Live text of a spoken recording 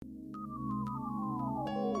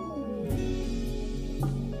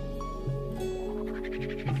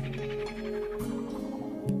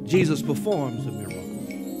Jesus performs a miracle.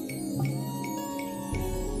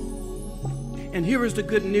 And here is the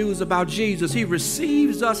good news about Jesus. He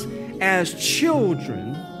receives us as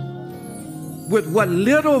children with what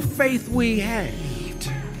little faith we have.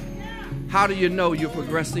 How do you know you're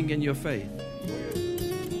progressing in your faith?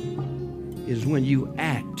 Is when you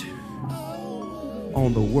act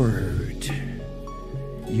on the word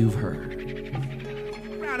you've heard.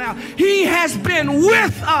 Now, he has been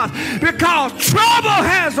with us because trouble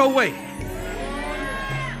has a way.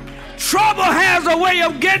 Trouble has a way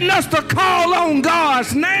of getting us to call on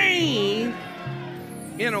God's name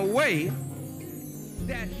in a way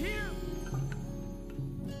that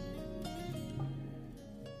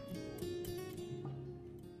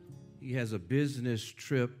he has a business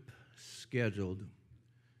trip scheduled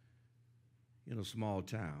in a small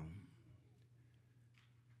town.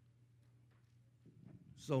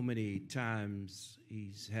 So many times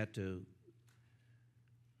he's had to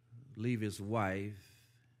leave his wife,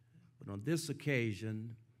 but on this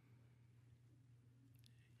occasion,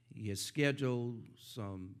 he has scheduled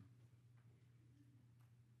some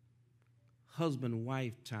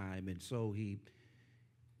husband-wife time, and so he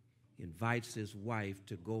invites his wife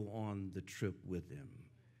to go on the trip with him.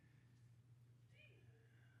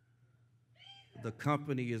 The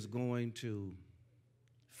company is going to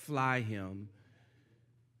fly him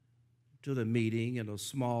to the meeting in a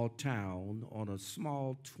small town on a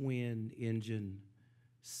small twin-engine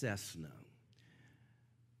Cessna.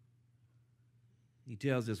 He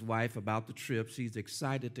tells his wife about the trip. She's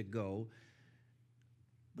excited to go.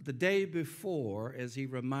 But the day before, as he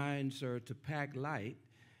reminds her to pack light,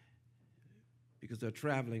 because they're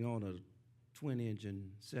traveling on a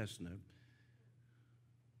twin-engine Cessna,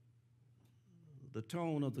 the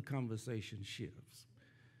tone of the conversation shifts.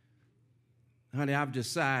 Honey, I've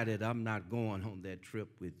decided I'm not going on that trip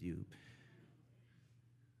with you.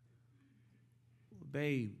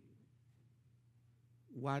 Babe,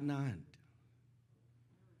 why not?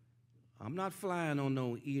 I'm not flying on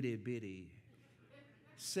no itty-bitty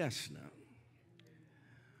Cessna.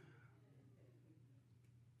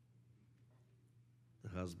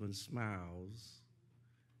 The husband smiles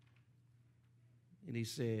and he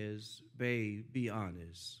says, babe, be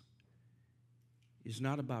honest. It's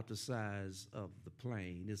not about the size of the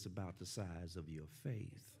plane, it's about the size of your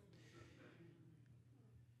faith.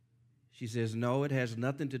 She says, no, it has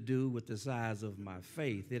nothing to do with the size of my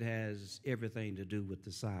faith. It has everything to do with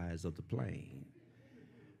the size of the plane.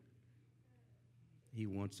 He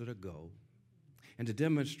wants her to go. And to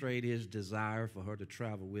demonstrate his desire for her to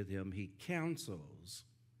travel with him, he cancels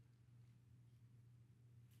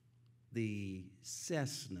the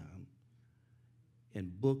Cessna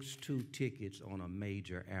and books 2 tickets on a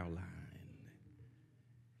major airline.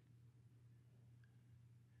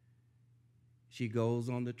 She goes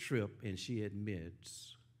on the trip and she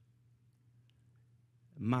admits,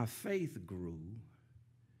 my faith grew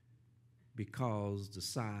because the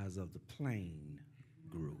size of the plane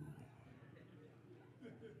grew.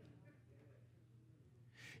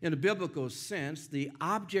 In a biblical sense, the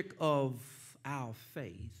object of our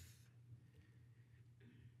faith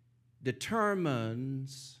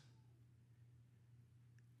determines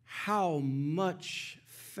how much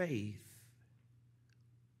faith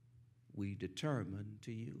we determine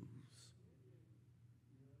to use.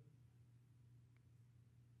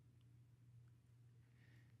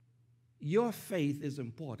 Your faith is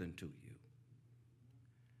important to you.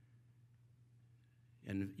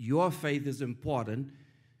 And your faith is important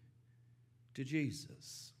to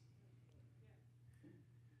Jesus.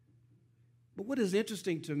 But what is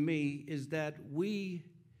interesting to me is that we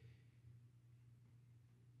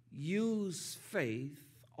use faith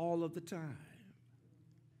all of the time.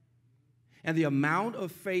 And the amount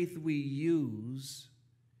of faith we use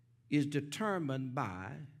is determined by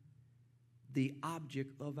the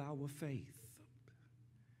object of our faith.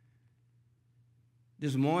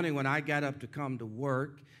 This morning when I got up to come to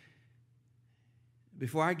work,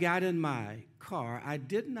 before I got in my car, I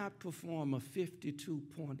did not perform a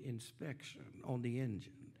 52-point inspection on the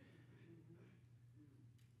engine.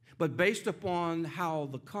 But based upon how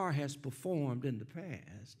the car has performed in the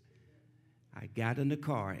past, I got in the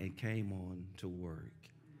car and came on to work.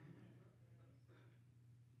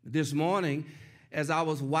 This morning, as I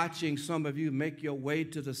was watching some of you make your way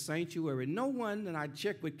to the sanctuary, no one, and I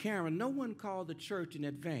checked with Karen, no one called the church in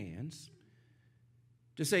advance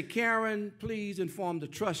to say, Karen, please inform the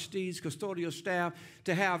trustees, custodial staff,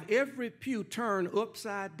 to have every pew turned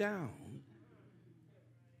upside down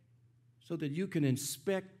so that you can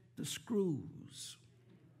inspect the screws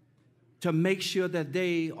to make sure that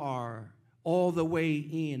they are all the way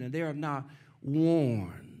in and they are not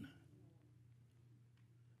worn.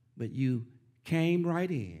 but you came right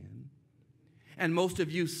in. And most of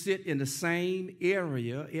you sit in the same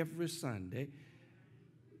area every Sunday.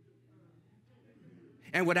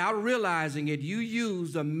 And without realizing it, you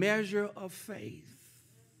use a measure of faith.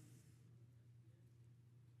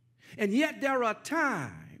 And yet there are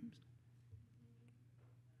times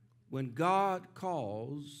when God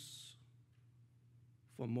calls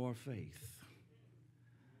for more faith.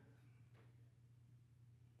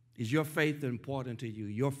 Is your faith important to you?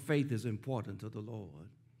 Your faith is important to the Lord.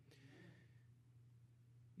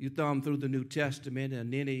 You thumb through the New Testament,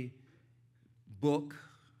 and any book,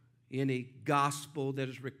 any gospel that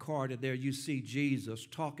is recorded there, you see Jesus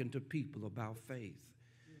talking to people about faith.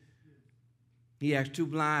 He asked two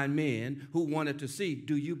blind men who wanted to see,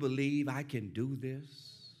 do you believe I can do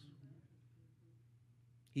this?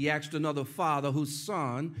 He asked another father whose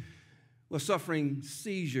son was suffering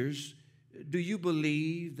seizures, do you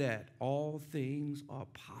believe that all things are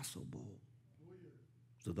possible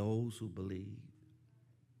to those who believe?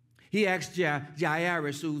 He asked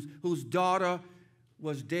Jairus, whose daughter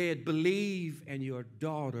was dead, believe and your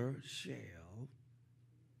daughter shall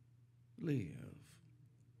live.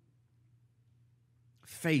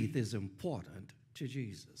 Faith is important to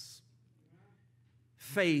Jesus.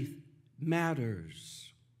 Faith matters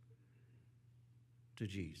to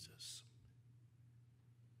Jesus.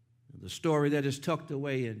 The story that is tucked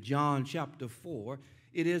away in John chapter 4,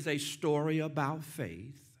 it is a story about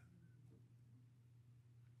faith,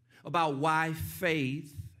 about why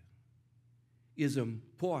faith is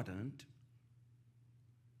important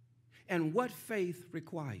and what faith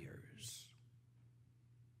requires.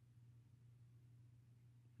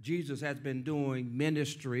 Jesus has been doing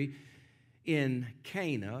ministry in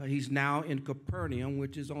Cana. He's now in Capernaum,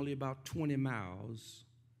 which is only about 20 miles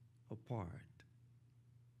apart.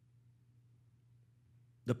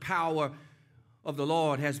 The power of the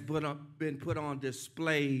Lord has been put on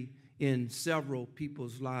display in several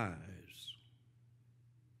people's lives.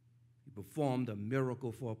 He performed a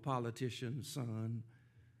miracle for a politician's son,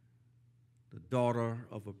 the daughter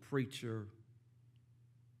of a preacher,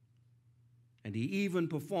 and he even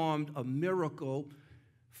performed a miracle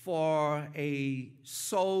for a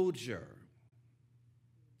soldier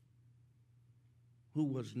who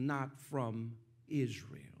was not from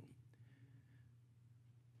Israel.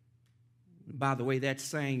 By the way, that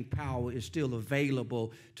same power is still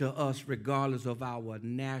available to us regardless of our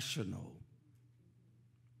national,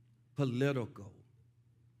 political,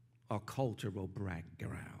 or cultural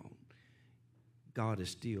background. God is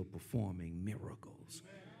still performing miracles.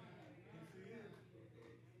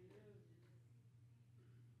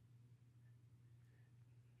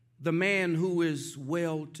 The man who is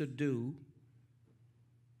well-to-do,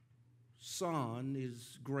 son,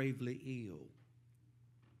 is gravely ill.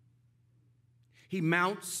 He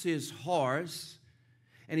mounts his horse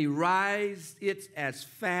and he rides it as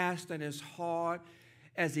fast and as hard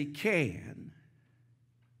as he can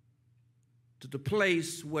to the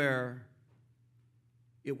place where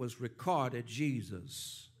it was recorded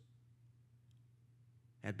Jesus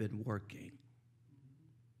had been working.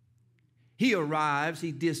 He arrives,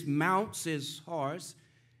 he dismounts his horse,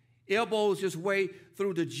 elbows his way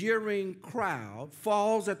through the jeering crowd,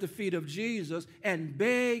 falls at the feet of Jesus, and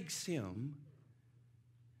begs him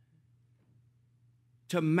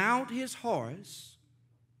to mount his horse,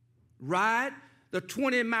 ride the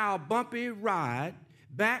 20-mile bumpy ride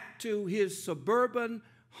back to his suburban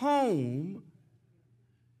home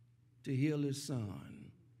to heal his son.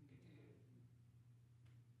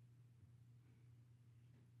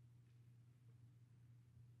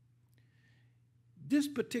 This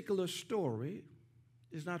particular story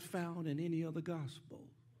is not found in any other gospel,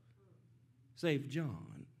 save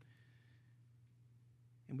John.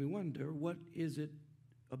 And we wonder, what is it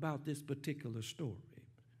about this particular story?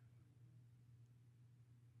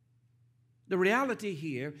 The reality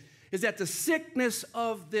here is that the sickness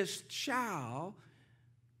of this child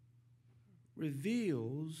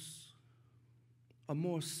reveals a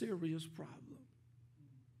more serious problem.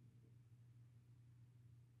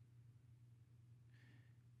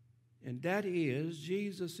 And that is,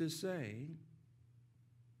 Jesus is saying,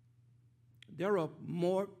 there are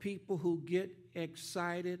more people who get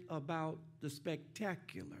excited about the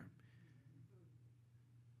spectacular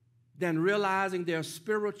than realizing their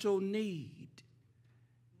spiritual need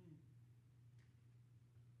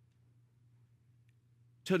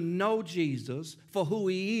to know Jesus for who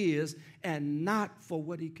he is and not for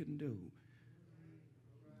what he can do.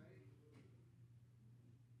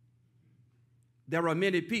 There are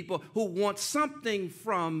many people who want something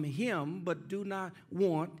from him but do not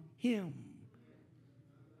want him.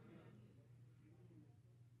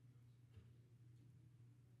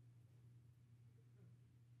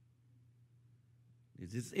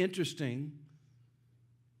 It's interesting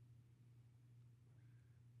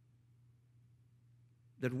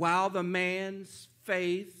that while the man's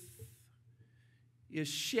faith is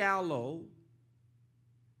shallow,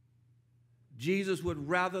 Jesus would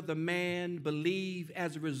rather the man believe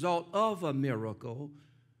as a result of a miracle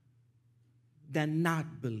than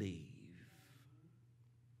not believe.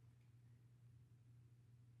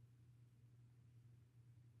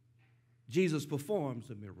 Jesus performs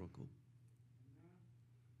a miracle.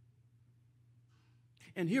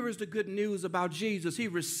 And here is the good news about Jesus. He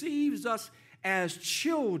receives us as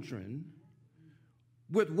children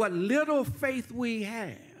with what little faith we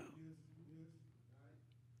have,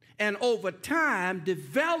 and over time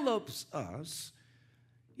develops us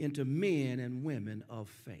into men and women of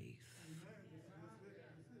faith.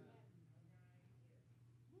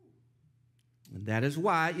 And that is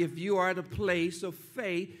why, if you are at a place of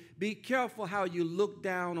faith, be careful how you look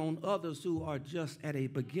down on others who are just at a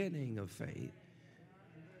beginning of faith.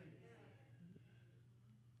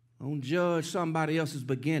 Don't judge somebody else's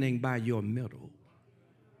beginning by your middle.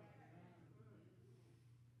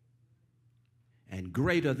 And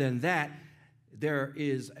greater than that, there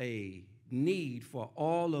is a need for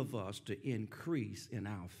all of us to increase in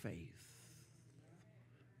our faith.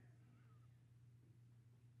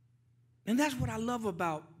 And that's what I love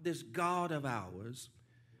about this God of ours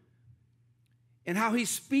and how he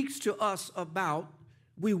speaks to us about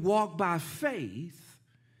we walk by faith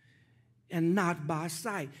and not by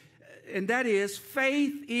sight. And that is,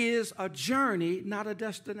 faith is a journey, not a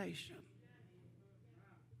destination.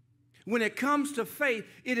 When it comes to faith,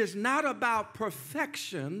 it is not about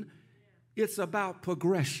perfection, it's about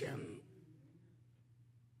progression.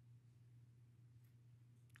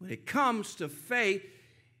 When it comes to faith,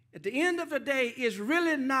 at the end of the day, it's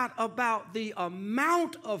really not about the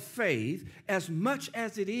amount of faith as much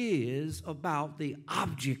as it is about the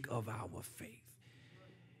object of our faith.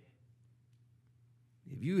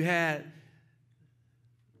 If you had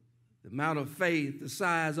the amount of faith the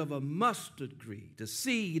size of a mustard grain, the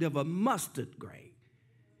seed of a mustard grain,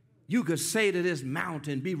 you could say to this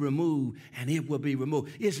mountain, be removed, and it will be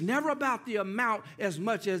removed. It's never about the amount as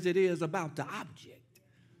much as it is about the object.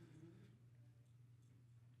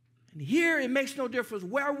 And here it makes no difference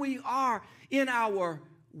where we are in our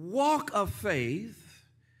walk of faith.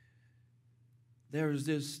 There is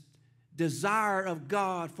this desire of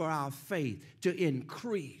God for our faith to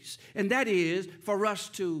increase, and that is for us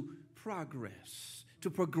to progress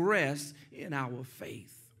in our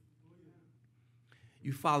faith.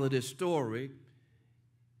 You follow this story,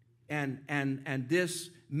 and this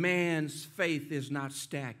man's faith is not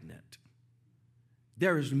stagnant.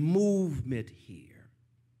 There is movement here.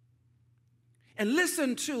 And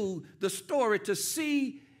listen to the story to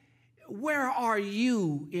see where are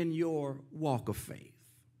you in your walk of faith.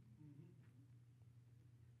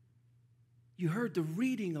 You heard the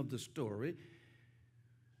reading of the story.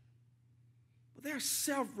 But there are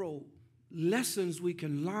several lessons we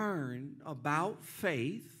can learn about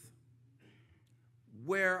faith.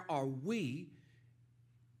 Where are we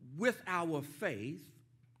with our faith?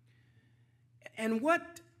 And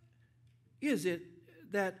what is it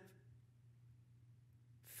that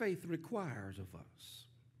faith requires of us?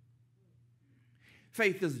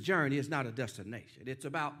 Faith is a journey, it's not a destination. It's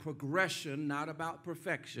about progression, not about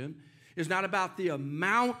perfection. It's not about the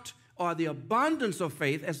amount or the abundance of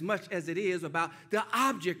faith as much as it is about the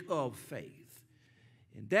object of faith.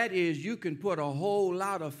 And that is, you can put a whole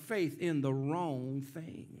lot of faith in the wrong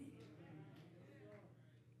thing.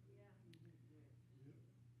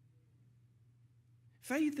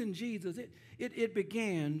 Faith in Jesus, it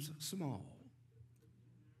begins small.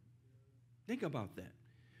 Think about that.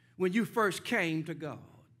 When you first came to God,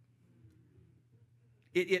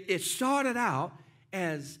 it started out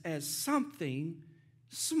as something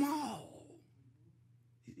small.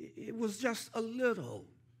 It was just a little.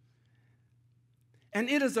 And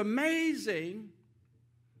it is amazing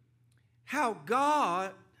how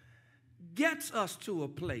God gets us to a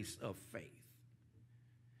place of faith.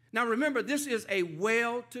 Now remember, this is a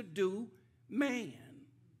well-to-do man.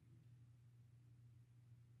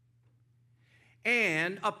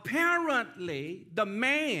 And apparently, the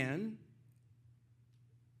man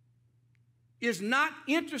is not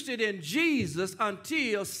interested in Jesus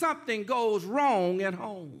until something goes wrong at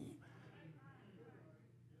home.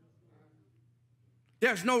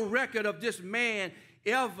 There's no record of this man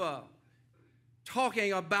ever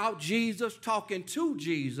talking about Jesus, talking to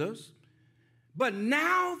Jesus. But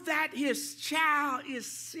now that his child is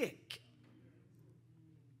sick,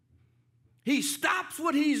 he stops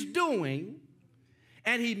what he's doing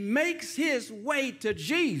and he makes his way to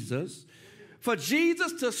Jesus, for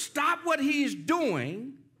Jesus to stop what he's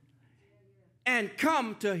doing and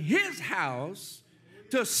come to his house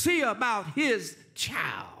to see about his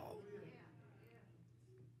child.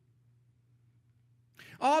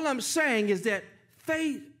 All I'm saying is that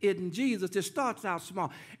faith in Jesus, it starts out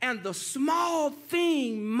small. And the small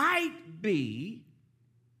thing might be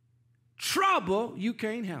trouble you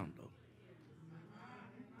can't handle.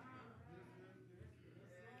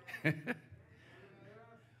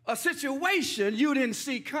 A situation you didn't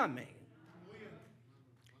see coming.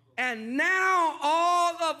 And now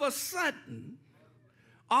all of a sudden,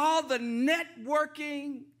 all the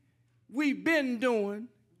networking we've been doing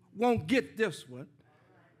won't get this one.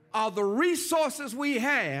 All the resources we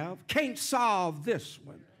have can't solve this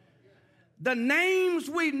one. The names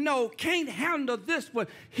we know can't handle this one.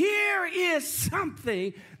 Here is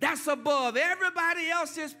something that's above everybody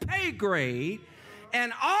else's pay grade,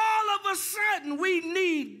 and all of a sudden we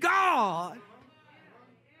need God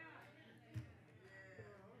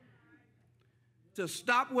to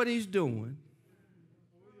stop what he's doing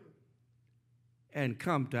and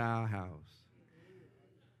come to our house.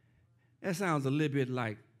 That sounds a little bit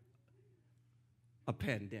like a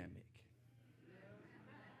pandemic.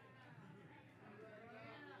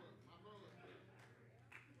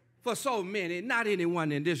 For so many, not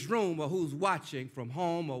anyone in this room or who's watching from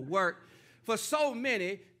home or work, for so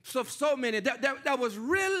many, there was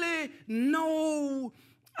really no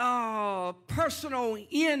personal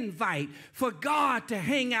invite for God to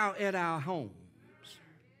hang out at our homes.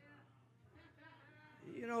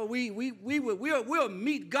 You know, we'll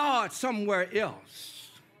meet God somewhere else.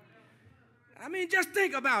 I mean, just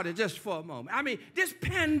think about it just for a moment. I mean, this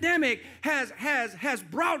pandemic has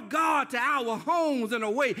brought God to our homes in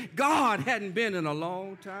a way God hadn't been in a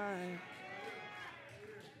long time.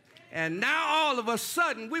 And now all of a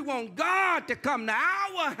sudden we want God to come to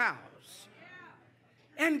our house.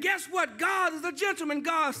 And guess what? God is a gentleman.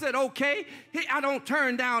 God said, okay, I don't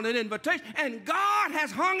turn down an invitation. And God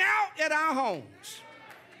has hung out at our homes.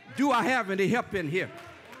 Do I have any help in here?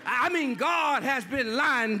 I mean, God has been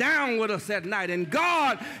lying down with us at night, and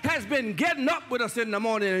God has been getting up with us in the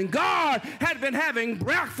morning, and God has been having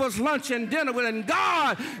breakfast, lunch, and dinner with us, and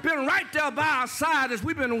God been right there by our side as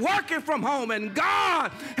we've been working from home, and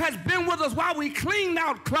God has been with us while we cleaned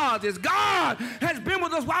out closets. God has been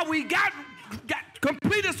with us while we got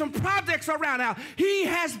completed some projects around now. He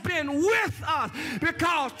has been with us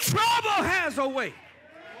because trouble has a way.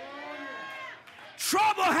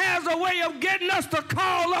 Trouble has a way of getting us to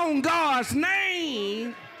call on God's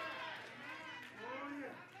name.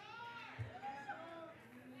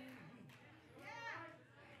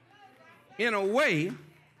 In a way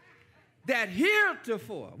that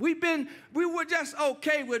heretofore we were just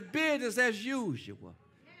okay with business as usual.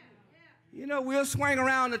 You know, we'll swing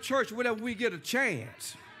around the church whenever we get a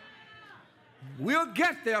chance. We'll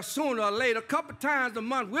get there sooner or later, a couple times a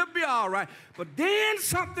month. We'll be all right. But then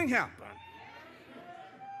something happened.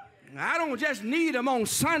 I don't just need them on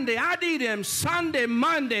Sunday. I need them Sunday,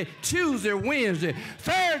 Monday, Tuesday, Wednesday,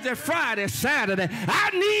 Thursday, Friday, Saturday. I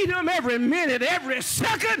need them every minute, every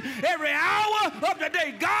second, every hour of the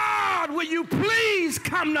day. God, will you please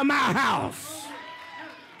come to my house?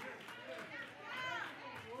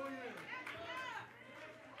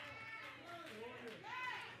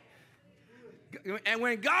 And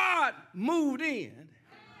when God moved in,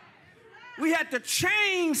 we had to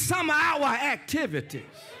change some of our activities.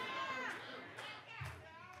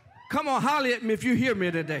 Come on, holler at me if you hear me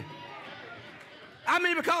today. I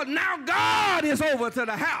mean, because now God is over to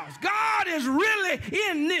the house. God is really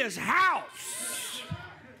in this house.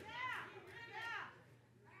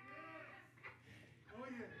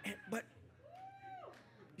 But,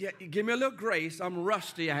 yeah, give me a little grace. I'm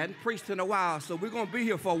rusty. I hadn't preached in a while, so we're going to be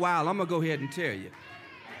here for a while. I'm going to go ahead and tell you.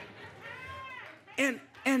 And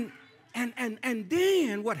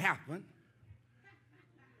then what happened?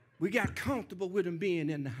 We got comfortable with him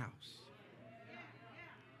being in the house.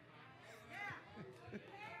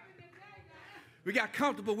 We got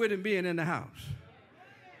comfortable with him being in the house.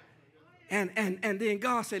 And then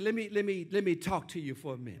God said, let me talk to you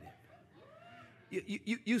for a minute.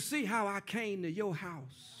 You see how I came to your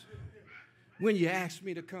house when you asked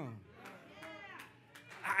me to come?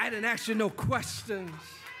 I didn't ask you no questions.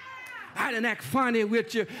 I didn't act funny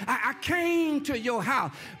with you. I came to your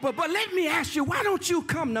house. But let me ask you, why don't you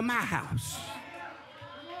come to my house?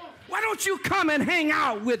 Why don't you come and hang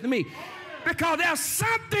out with me? Because there's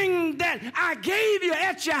something that I gave you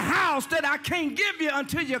at your house that I can't give you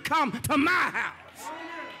until you come to my house.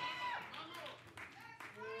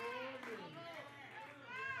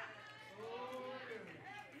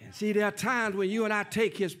 And see, there are times when you and I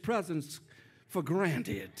take his presence for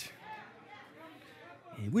granted.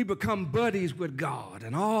 And we become buddies with God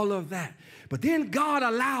and all of that. But then God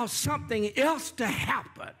allows something else to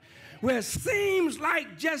happen where it seems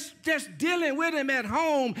like just dealing with him at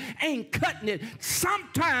home ain't cutting it.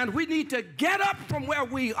 Sometimes we need to get up from where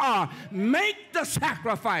we are, make the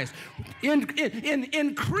sacrifice,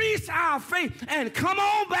 increase our faith, and come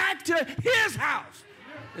on back to his house.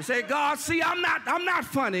 They say, God, see, I'm not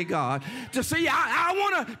funny, God. To see, I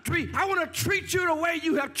want to treat you the way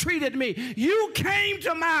you have treated me. You came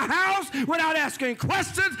to my house without asking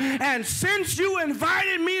questions, and since you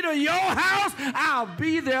invited me to your house, I'll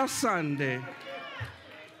be there Sunday.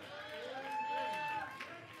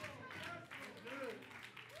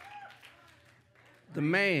 The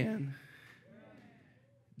man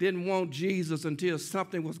didn't want Jesus until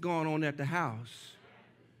something was going on at the house.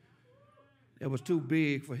 It was too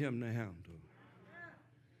big for him to handle.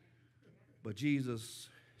 But Jesus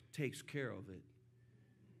takes care of it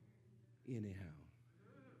anyhow.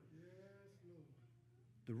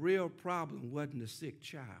 The real problem wasn't a sick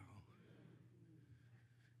child.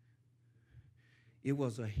 It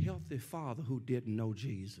was a healthy father who didn't know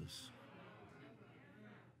Jesus.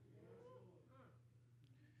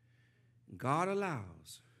 God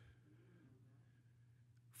allows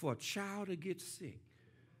for a child to get sick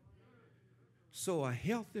so a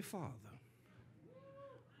healthy father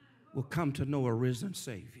will come to know a risen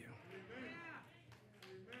Savior.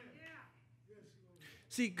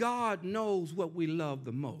 See, God knows what we love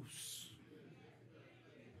the most.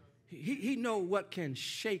 He knows what can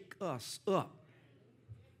shake us up.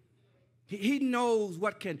 He knows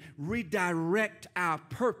what can redirect our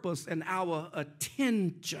purpose and our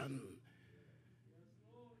attention.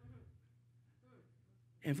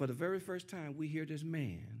 And for the very first time, we hear this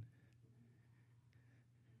man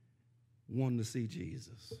wanting to see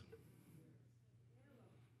Jesus.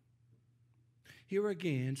 Here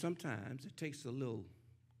again, sometimes it takes a little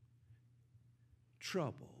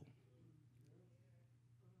trouble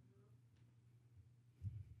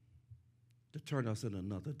to turn us in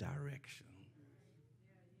another direction.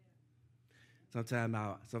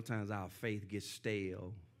 Sometimes our faith gets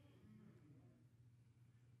stale,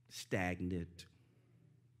 stagnant,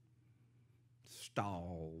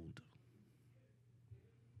 stalled.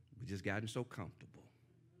 We've just gotten so comfortable.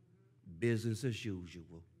 Business as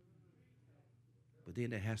usual. But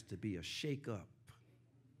then there has to be a shake-up.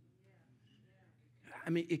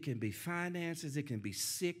 I mean, it can be finances, it can be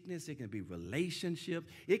sickness, it can be relationships,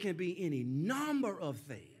 it can be any number of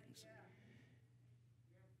things.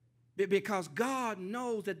 Because God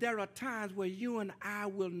knows that there are times where you and I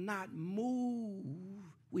will not move.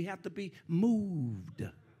 We have to be moved.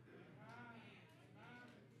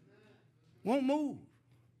 Won't move.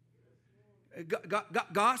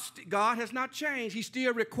 God has not changed. He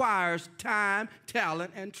still requires time,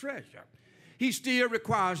 talent, and treasure. He still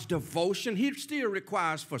requires devotion. He still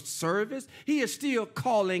requires for service. He is still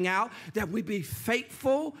calling out that we be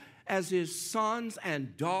faithful as his sons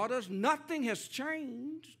and daughters. Nothing has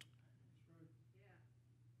changed.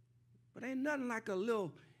 But ain't nothing like a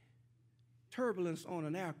little turbulence on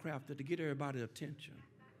an aircraft to get everybody's attention.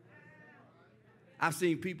 I've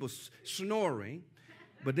seen people snoring,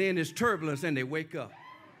 but then there's turbulence and they wake up.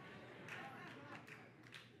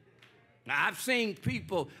 Now, I've seen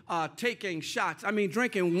people taking shots,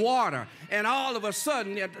 drinking water, and all of a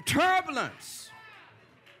sudden, the turbulence.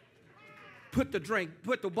 Put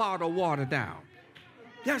the bottle of water down.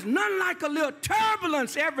 There's nothing like a little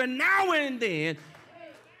turbulence every now and then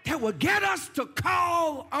that will get us to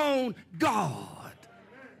call on God.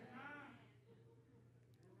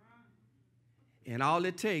 And all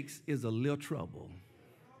it takes is a little trouble.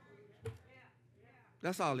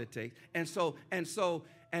 That's all it takes. And so,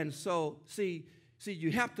 see,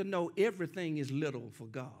 you have to know everything is little for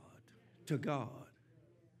God, to God.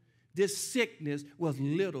 This sickness was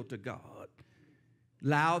little to God.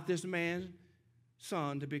 Allowed this man's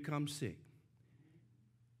son to become sick.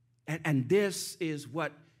 And this is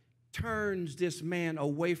what turns this man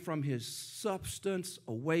away from his substance,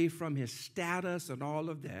 away from his status and all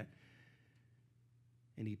of that.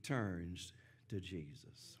 And he turns to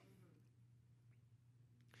Jesus.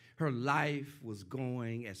 Her life was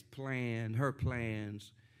going as planned, her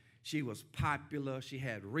plans. She was popular. She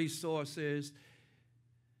had resources,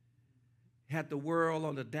 had the world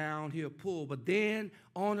on the downhill pull. But then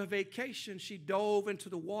on a vacation, she dove into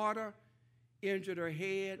the water, injured her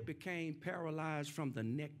head, became paralyzed from the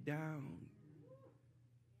neck down.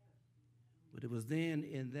 But it was then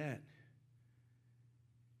in that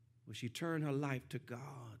where she turned her life to God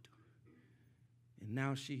And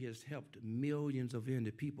now she has helped millions of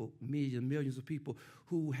people, millions of people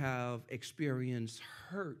who have experienced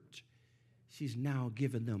hurt. She's now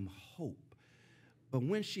given them hope. But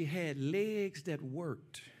when she had legs that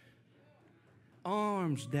worked,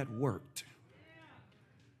 arms that worked,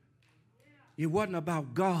 it wasn't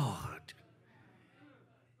about God.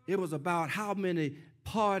 It was about how many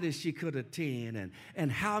parties she could attend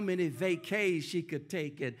and how many vacations she could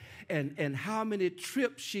take and how many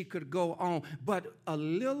trips she could go on. But a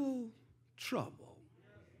little trouble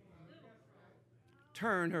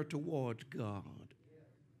turned her towards God.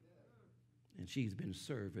 And she's been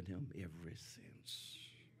serving him ever since.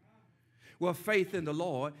 Well, faith in the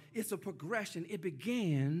Lord, it's a progression. It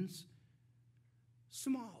begins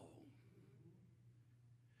small.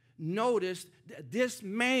 Notice that this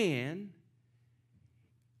man,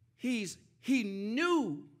 he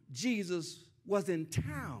knew Jesus was in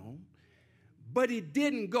town, but he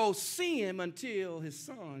didn't go see him until his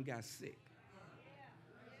son got sick.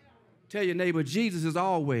 Tell your neighbor, Jesus is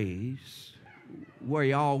always where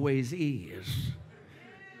he always is.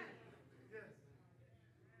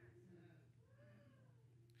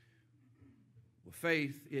 Well,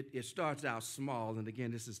 faith, it starts out small, and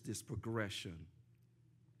again, this is this progression.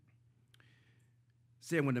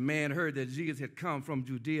 Said when the man heard that Jesus had come from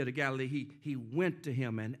Judea to Galilee, he went to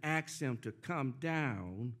him and asked him to come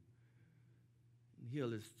down and heal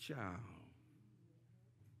his child.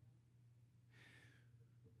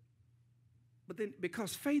 But then,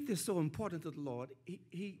 because faith is so important to the Lord,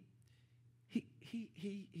 he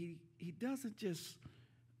doesn't just,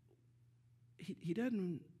 he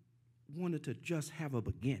doesn't want it to just have a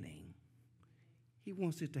beginning. He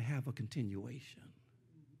wants it to have a continuation.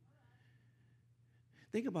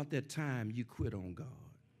 Think about that time you quit on God.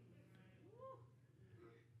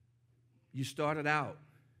 You started out.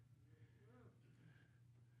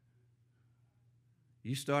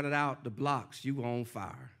 The blocks, you were on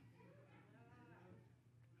fire.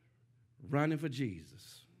 Running for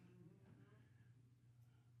Jesus.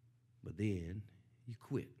 But then you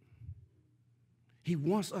quit. He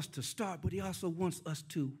wants us to start, but he also wants us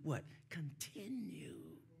to what? Continue.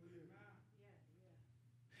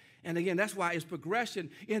 And again, that's why it's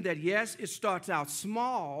progression in that, yes, it starts out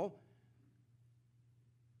small,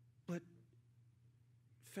 but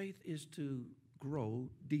faith is to grow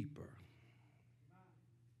deeper.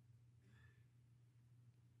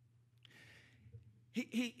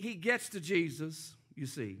 He gets to Jesus, you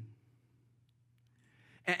see,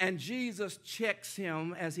 and Jesus checks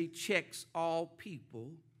him as he checks all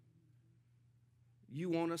people. You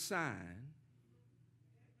want a sign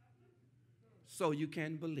so you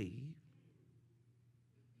can believe.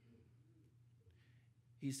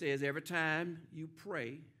 He says every time you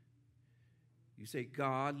pray, you say,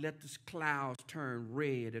 God, let the clouds turn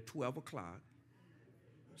red at 12 o'clock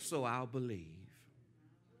so I'll believe.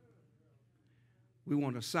 We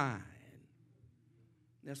want a sign.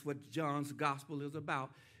 That's what John's gospel is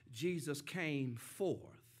about. Jesus came forth,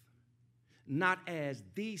 not as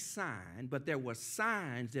the sign, but there were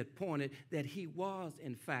signs that pointed that he was,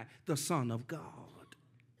 in fact, the Son of God.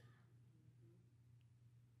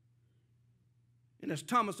 And as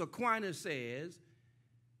Thomas Aquinas says,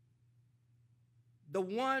 the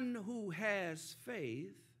one who has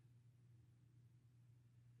faith,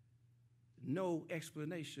 no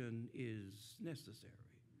explanation is necessary.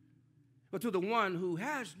 But to the one who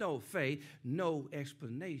has no faith, no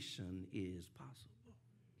explanation is possible.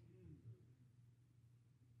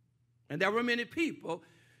 And there were many people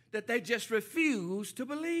that they just refused to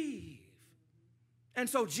believe. And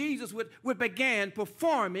so Jesus would begin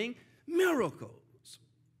performing miracles.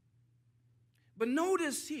 But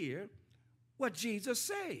notice here what Jesus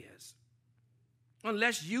says.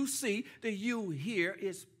 Unless you see, the you here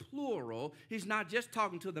is plural. He's not just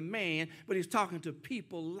talking to the man, but he's talking to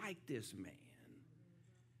people like this man.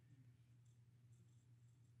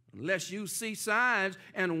 Unless you see signs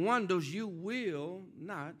and wonders, you will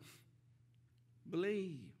not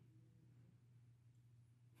believe.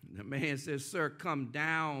 The man says, sir, come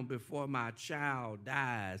down before my child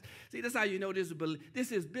dies. See, that's how you know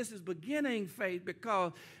this is beginning faith,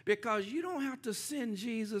 because you don't have to send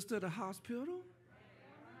Jesus to the hospital.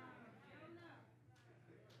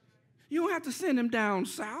 You don't have to send him down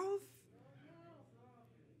south.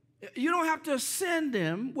 You don't have to send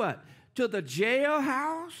him, what, to the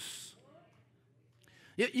jailhouse?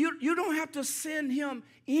 You don't have to send him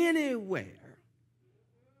anywhere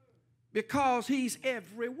because he's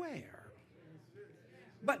everywhere.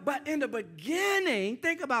 But in the beginning,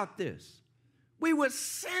 think about this. We would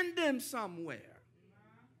send him somewhere.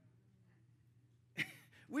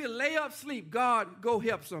 We'll lay up sleep. God, go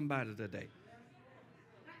help somebody today.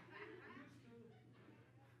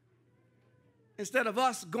 instead of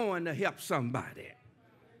us going to help somebody.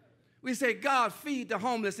 We say, God, feed the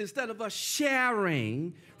homeless, instead of us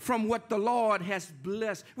sharing from what the Lord has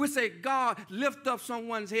blessed. We say, God, lift up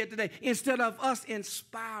someone's head today, instead of us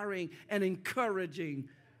inspiring and encouraging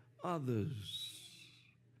others.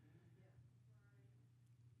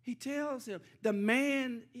 He tells him, the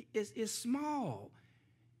man is small.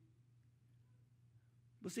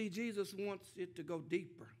 But see, Jesus wants it to go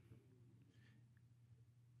deeper.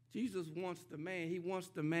 Jesus wants the man. He wants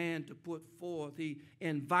the man to put forth. He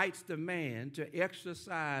invites the man to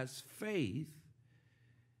exercise faith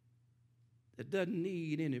that doesn't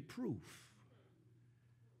need any proof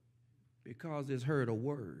because it's heard a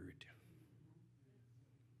word.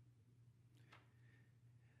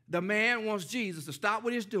 The man wants Jesus to stop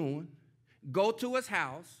what he's doing, go to his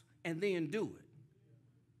house, and then do it.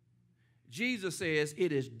 Jesus says,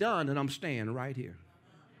 it is done, and I'm staying right here.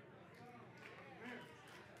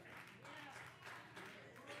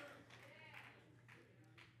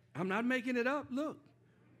 I'm not making it up. Look.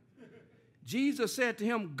 Jesus said to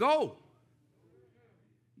him, go.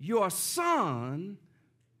 Your son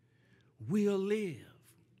will live.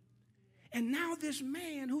 And now this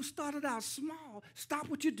man who started out small, stop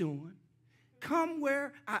what you're doing. Come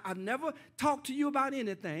where I've never talked to you about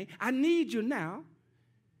anything. I need you now.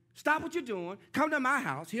 Stop what you're doing. Come to my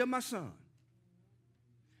house. Hear my son.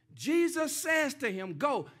 Jesus says to him,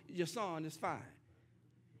 go. Your son is fine.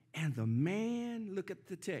 And the man, look at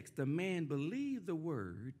the text, the man believed the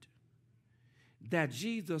word that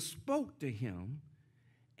Jesus spoke to him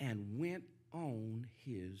and went on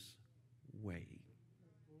his way.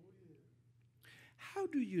 How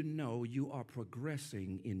do you know you are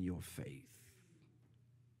progressing in your faith?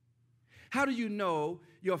 How do you know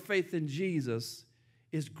your faith in Jesus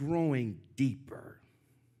is growing deeper?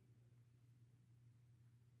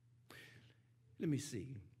 Let me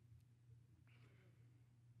see.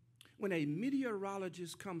 When a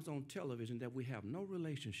meteorologist comes on television that we have no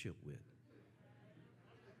relationship with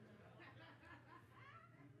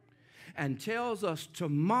and tells us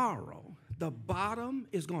tomorrow the bottom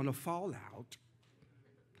is going to fall out,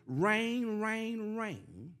 rain, rain,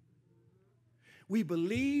 rain, we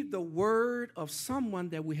believe the word of someone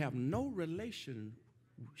that we have no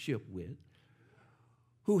relationship with,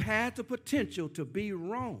 who had the potential to be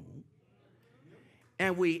wrong,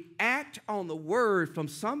 and we act on the word from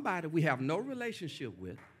somebody we have no relationship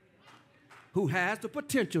with, who has the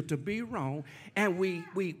potential to be wrong, and we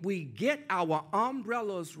get our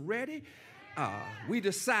umbrellas ready. We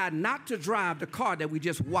decide not to drive the car that we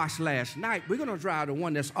just washed last night. We're going to drive the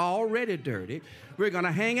one that's already dirty. We're going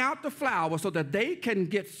to hang out the flowers so that they can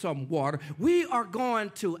get some water. We are going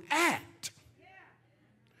to act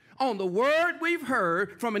on the word we've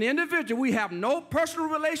heard from an individual we have no personal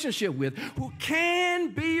relationship with, who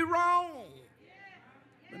can be wrong.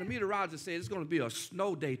 But the meteorologist says it's going to be a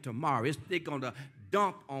snow day tomorrow. They're going to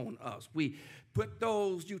dump on us. We put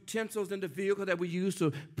those utensils in the vehicle that we use to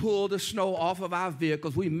pull the snow off of our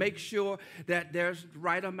vehicles. We make sure that there's the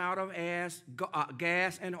right amount of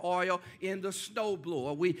gas and oil in the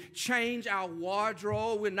snowblower. We change our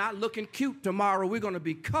wardrobe. We're not looking cute tomorrow. We're going to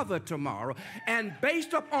be covered tomorrow. And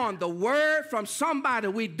based upon the word from somebody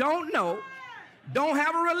we don't know, don't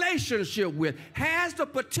have a relationship with, has the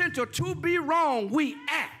potential to be wrong, we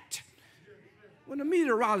act. When the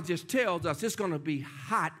meteorologist tells us it's going to be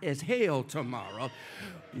hot as hell tomorrow,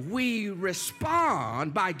 we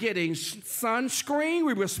respond by getting sunscreen.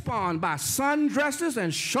 We respond by sundresses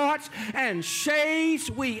and shorts and shades.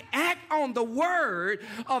 We act on the word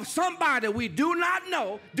of somebody we do not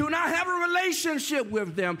know, do not have a relationship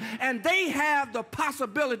with them, and they have the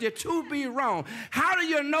possibility to be wrong. How do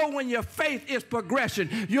you know when your faith is progression?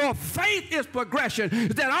 Your faith is progression.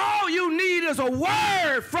 That all you need is a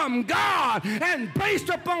word from God, and based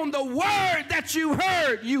upon the word that you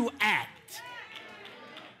heard, you act.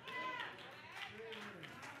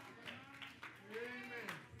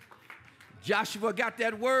 Joshua got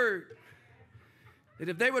that word that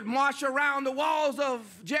if they would march around the walls of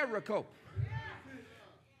Jericho,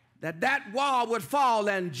 that wall would fall,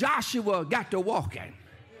 and Joshua got to walking.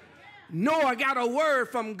 Noah got a word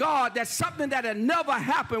from God that something that had never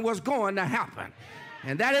happened was going to happen.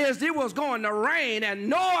 And that is, it was going to rain, and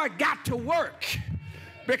Noah got to work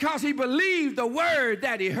because he believed the word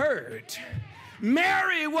that he heard.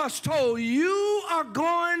 Mary was told, you are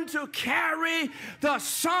going to carry the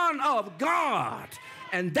Son of God,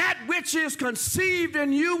 and that which is conceived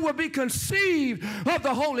in you will be conceived of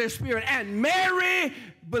the Holy Spirit. And Mary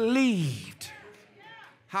believed.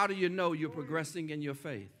 How do you know you're progressing in your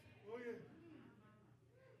faith?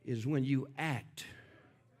 Is when you act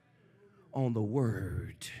on the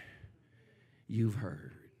word you've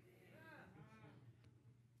heard.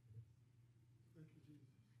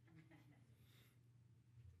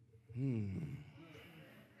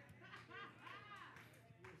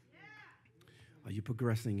 Are you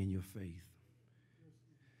progressing in your faith?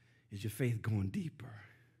 Is your faith going deeper?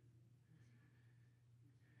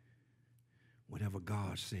 Whatever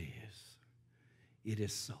God says, it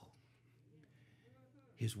is so.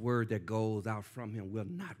 His word that goes out from him will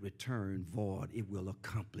not return void. It will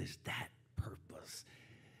accomplish that purpose.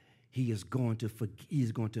 He is going to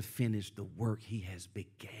finish the work he has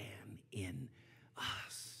began in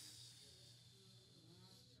us.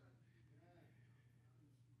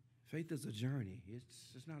 Faith is a journey.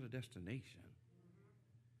 It's not a destination.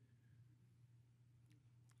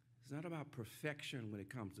 It's not about perfection when it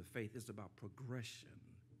comes to faith. It's about progression.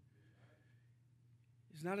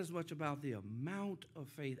 It's not as much about the amount of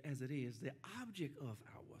faith as it is the object of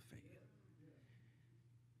our faith.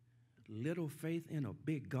 Little faith in a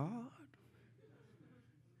big God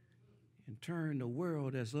and turn the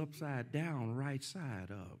world that's upside down right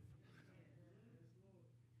side up.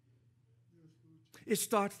 It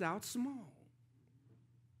starts out small.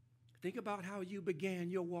 Think about how you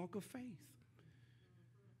began your walk of faith.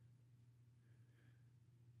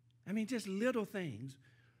 I mean, just little things,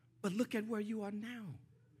 but look at where you are now.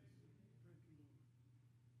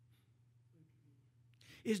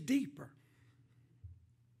 It's deeper.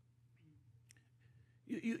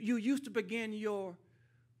 You used to begin your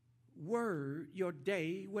word, your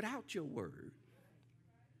day, without your word.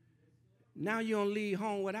 Now you don't leave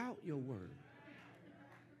home without your word.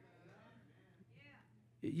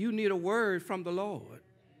 You need a word from the Lord.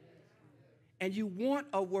 And you want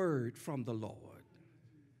a word from the Lord.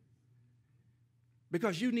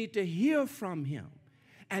 Because you need to hear from him.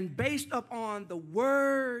 And based upon the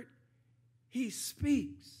word he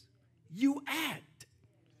speaks, you act.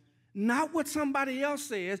 Not what somebody else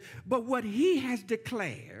says, but what he has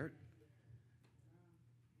declared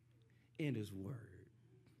in his word.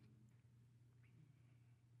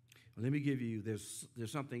 Well, let me give you, there's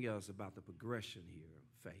something else about the progression here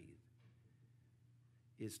of faith.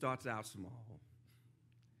 It starts out small.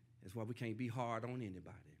 That's why we can't be hard on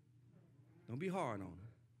anybody. Don't be hard on them.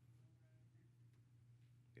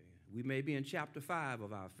 Okay. We may be in chapter 5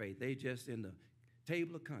 of our faith. They just in the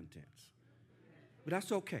table of contents. But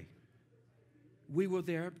that's okay. We were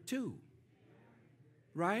there too.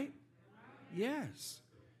 Right? Yes.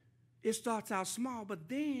 It starts out small, but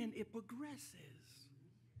then it progresses.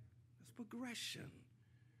 It's progression.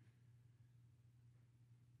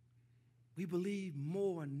 We believe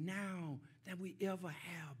more now than we ever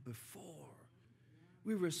have before.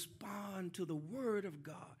 We respond to the word of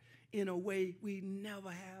God in a way we never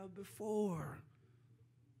have before.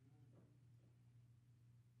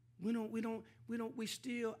 We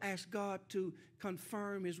still ask God to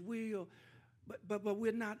confirm his will, but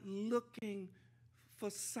we're not looking for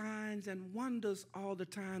signs and wonders all the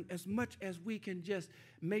time as much as we can just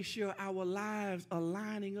make sure our lives are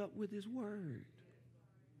lining up with his word.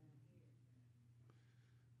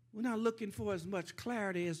 We're not looking for as much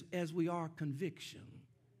clarity as we are conviction.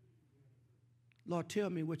 Lord, tell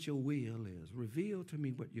me what your will is. Reveal to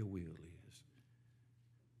me what your will is.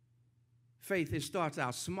 Faith, it starts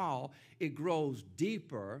out small. It grows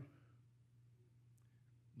deeper.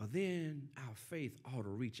 But then our faith ought to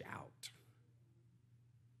reach out.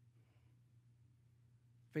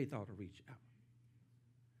 Faith ought to reach out.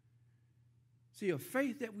 See, a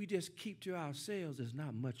faith that we just keep to ourselves is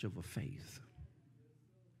not much of a faith.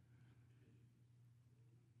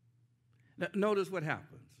 Now, notice what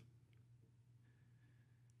happens.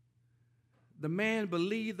 The man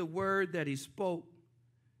believed the word that he spoke,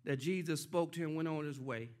 that Jesus spoke to him, went on his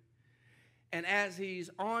way. And as he's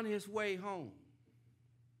on his way home,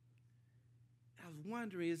 I was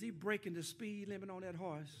wondering, is he breaking the speed limit on that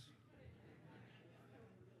horse?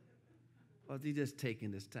 Or is he just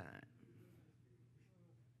taking his time?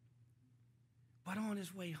 But on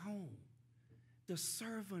his way home, the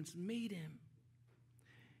servants meet him.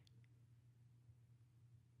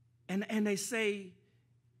 And they say,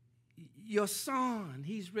 your son,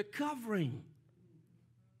 he's recovering.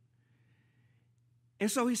 And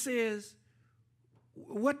so he says,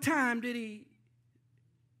 what time did he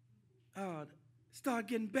start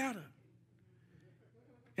getting better?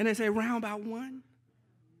 And they say, round about 1,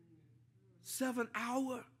 7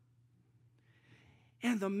 hours.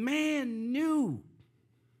 And the man knew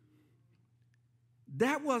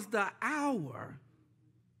that was the hour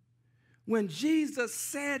when Jesus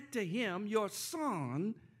said to him, your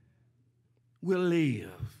son will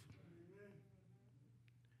live.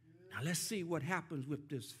 Now let's see what happens with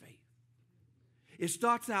this faith. It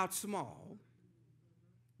starts out small,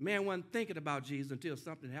 Man wasn't thinking about Jesus until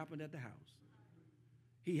something happened at the house.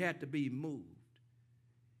 He had to be moved.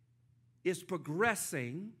 It's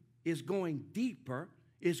progressing, it's going deeper,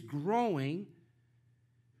 it's growing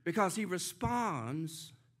because he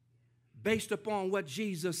responds based upon what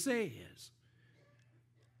Jesus says.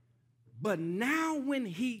 But now when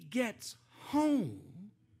he gets home,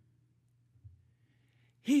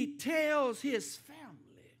 he tells his family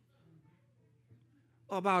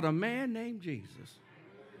about a man named Jesus.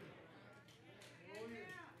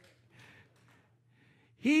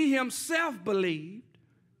 He himself believed,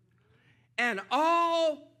 and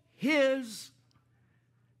all his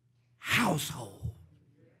household.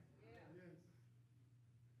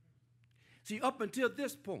 See, up until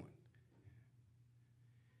this point,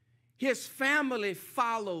 his family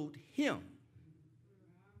followed him.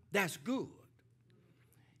 That's good.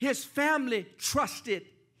 His family trusted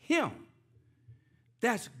him.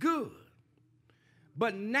 That's good.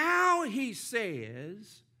 But now he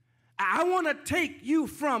says, I want to take you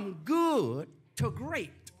from good to great.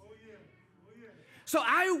 So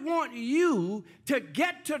I want you to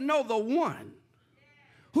get to know the one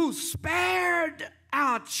who spared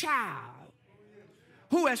our child,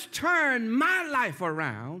 who has turned my life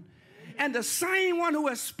around, and the same one who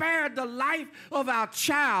has spared the life of our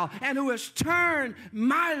child and who has turned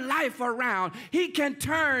my life around, he can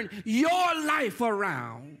turn your life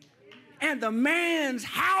around and the man's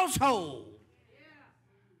household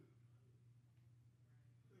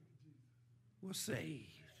was saved.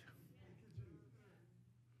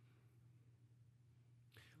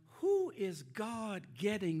 Who is God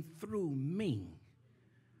getting through me,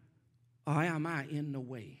 or am I in the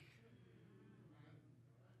way?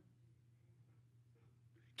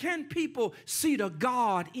 Can people see the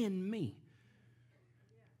God in me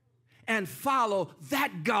and follow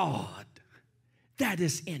that God that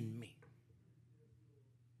is in me?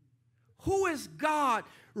 Who is God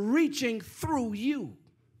reaching through you?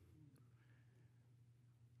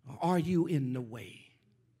 Or are you in the way?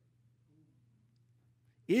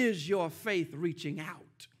 Is your faith reaching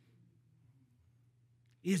out?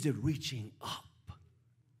 Is it reaching up?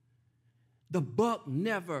 The buck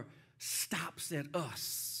never stops at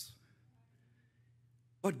us.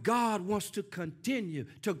 But God wants to continue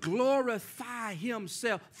to glorify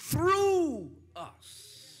himself through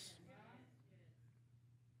us.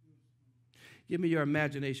 Give me your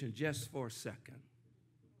imagination just for a second.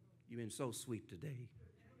 You've been so sweet today.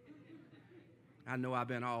 I know I've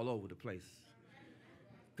been all over the place.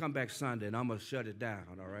 Come back Sunday and I'm going to shut it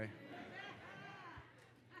down, all right?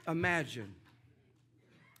 Imagine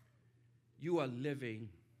you are living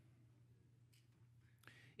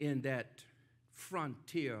in that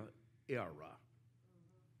frontier era,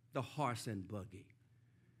 the horse and buggy.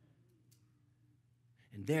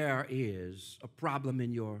 And there is a problem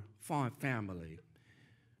in your farm family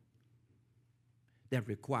that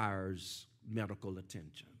requires medical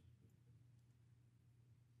attention.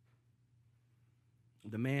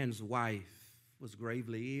 The man's wife was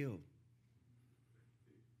gravely ill.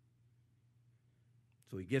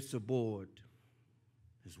 So he gets aboard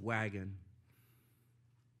his wagon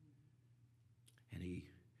and he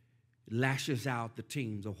lashes out the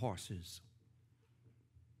teams of horses.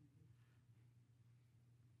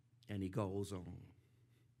 And he goes on.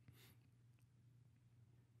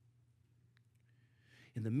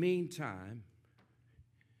 In the meantime,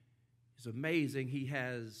 it's amazing, he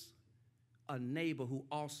has a neighbor who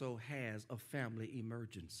also has a family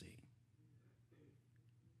emergency.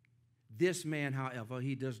 This man, however,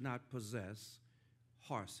 he does not possess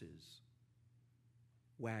horses,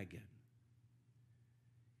 wagon.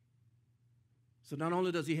 So not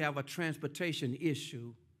only does he have a transportation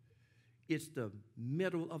issue, it's the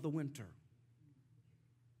middle of the winter.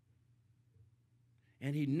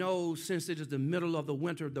 And he knows since it is the middle of the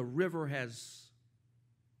winter, the river has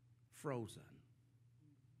frozen.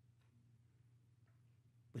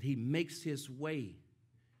 But he makes his way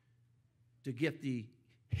to get the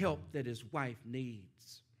help that his wife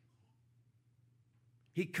needs.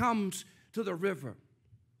 He comes to the river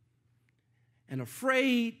and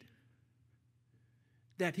afraid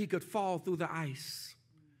that he could fall through the ice.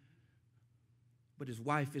 But his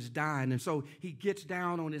wife is dying, and so he gets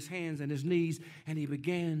down on his hands and his knees and he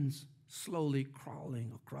begins slowly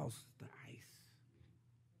crawling across the ice.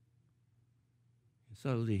 And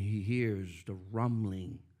suddenly he hears the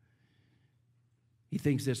rumbling. He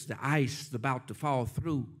thinks it's the ice about to fall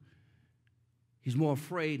through. He's more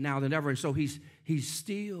afraid now than ever, and so he's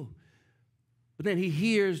still. But then he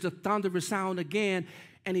hears the thunderous sound again,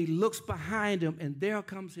 and he looks behind him, and there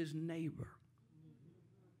comes his neighbor,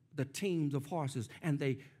 the teams of horses, and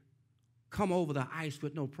they come over the ice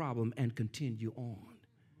with no problem and continue on.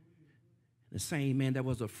 The same man that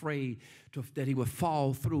was afraid that he would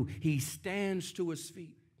fall through, he stands to his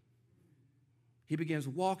feet. He begins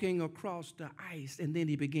walking across the ice, and then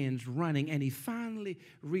he begins running, and he finally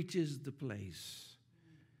reaches the place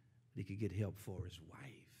that he could get help for his wife.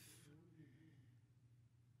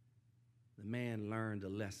 The man learned a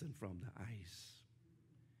lesson from the ice.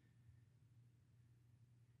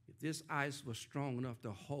 If this ice was strong enough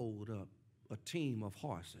to hold up a team of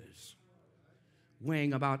horses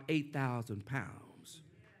weighing about 8,000 pounds,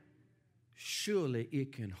 surely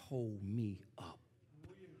it can hold me up.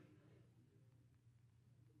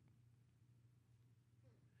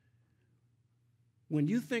 When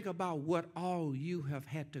you think about what all you have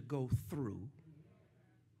had to go through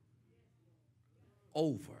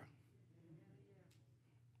over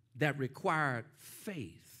that required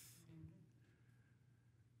faith,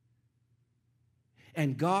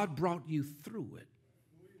 and God brought you through it,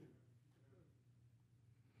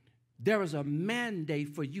 there is a mandate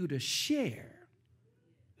for you to share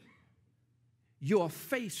your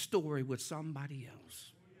faith story with somebody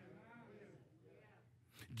else.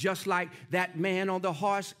 Just like that man on the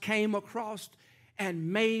horse came across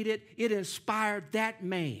and made it, it inspired that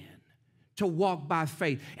man to walk by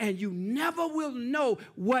faith. And you never will know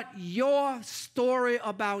what your story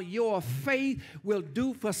about your faith will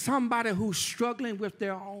do for somebody who's struggling with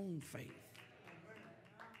their own faith.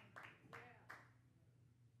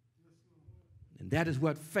 And that is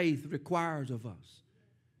what faith requires of us.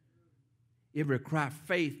 It requires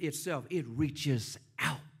faith itself. It reaches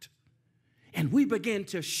out. And we begin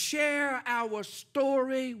to share our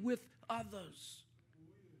story with others.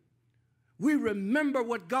 We remember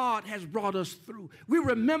what God has brought us through. We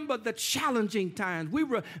remember the challenging times. We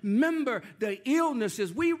remember the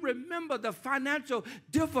illnesses. We remember the financial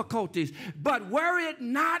difficulties. But were it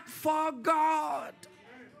not for God,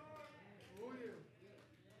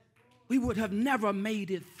 we would have never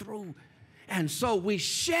made it through. And so we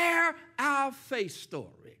share our faith story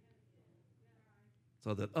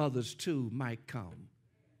so that others too might come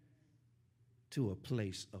to a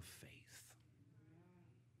place of faith.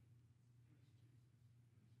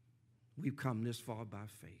 We've come this far by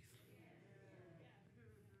faith,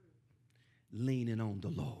 leaning on the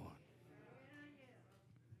Lord,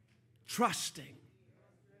 trusting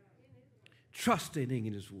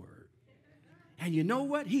in His word. And you know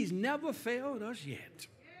what? He's never failed us yet.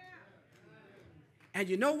 And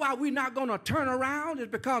you know why we're not going to turn around? Is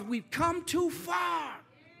because we've come too far.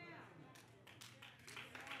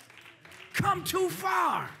 Come too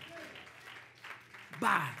far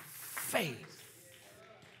by faith.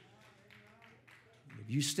 If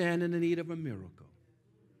you stand in the need of a miracle,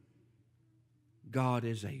 God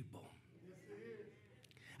is able.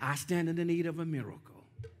 I stand in the need of a miracle,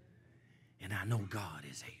 and I know God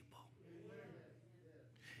is able.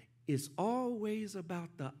 It's always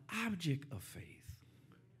about the object of faith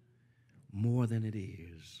more than it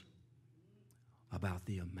is about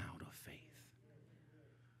the amount of faith.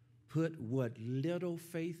 Put what little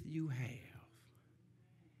faith you have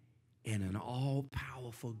in an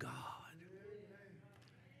all-powerful God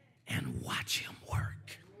and watch Him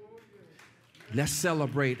work. Let's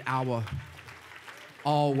celebrate our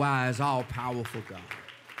all-wise, all-powerful God.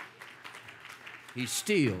 He's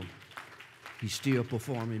still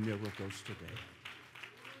performing miracles today.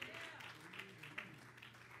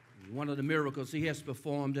 One of the miracles He has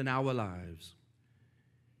performed in our lives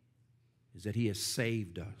is that He has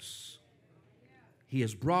saved us. He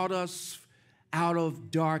has brought us out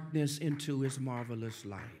of darkness into His marvelous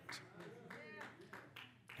light.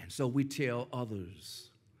 And so we tell others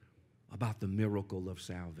about the miracle of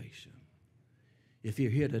salvation. If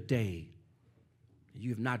you're here today,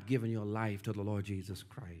 you've not given your life to the Lord Jesus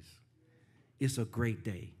Christ, it's a great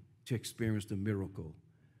day to experience the miracle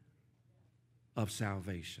of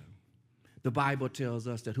salvation. The Bible tells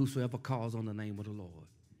us that whosoever calls on the name of the Lord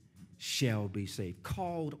shall be saved.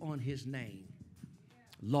 Called on His name.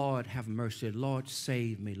 Lord, have mercy. Lord,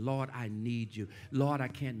 save me. Lord, I need you. Lord, I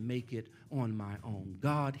can't make it on my own.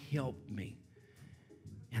 God, help me.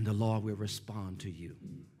 And the Lord will respond to you.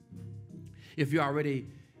 If you're already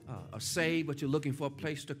saved, but you're looking for a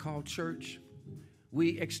place to call church,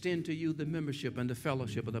 we extend to you the membership and the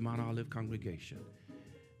fellowship of the Mount Olive congregation.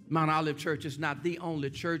 Mount Olive Church is not the only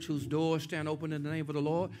church whose doors stand open in the name of the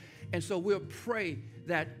Lord. And so we'll pray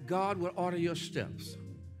that God will order your steps,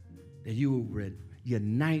 that you will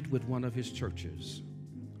unite with one of His churches.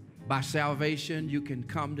 By salvation, you can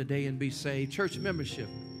come today and be saved. Church membership,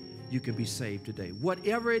 you can be saved today.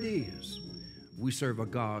 Whatever it is, we serve a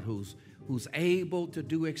God who's able to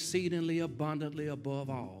do exceedingly abundantly above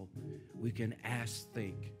all we can ask,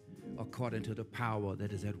 think, according to the power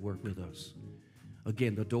that is at work with us.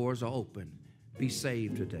 Again, the doors are open. Be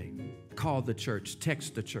saved today. Call the church,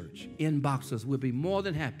 text the church, inbox us. We'll be more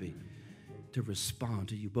than happy to respond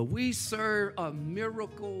to you. But we serve a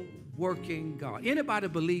miracle working God. Anybody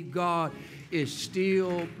believe God is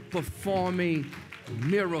still performing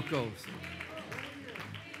miracles?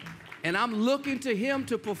 And I'm looking to him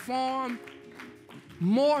to perform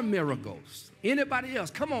more miracles. Anybody else?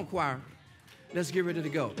 Come on, choir. Let's get ready to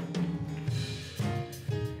go.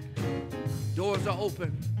 Doors are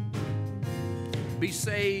open. Be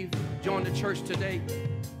saved. Join the church today.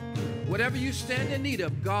 Whatever you stand in need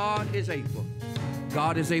of, God is able.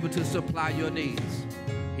 God is able to supply your needs.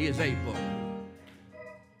 He is able.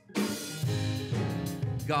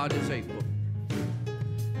 God is able.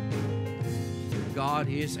 God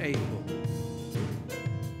is able.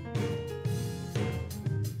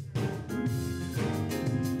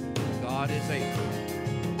 God is able.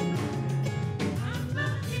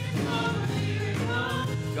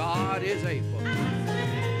 God is able.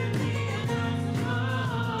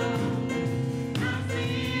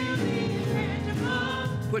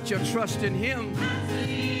 Put your trust in him.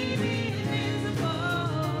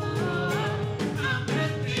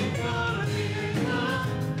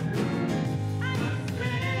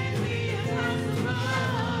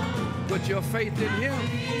 Put your faith in him.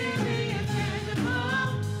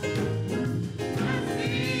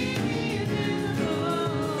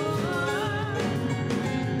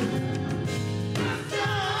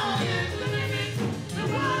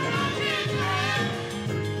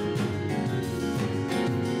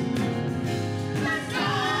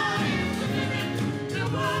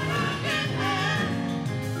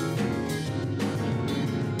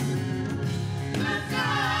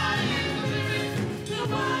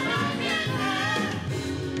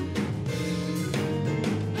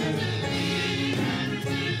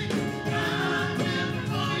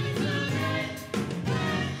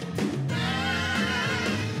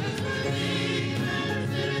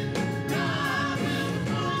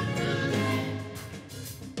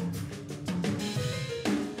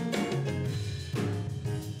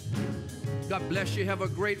 God bless you. Have a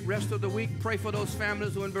great rest of the week. Pray for those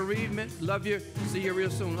families who are in bereavement. Love you. See you real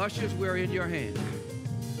soon. Ushers, we're in your hands.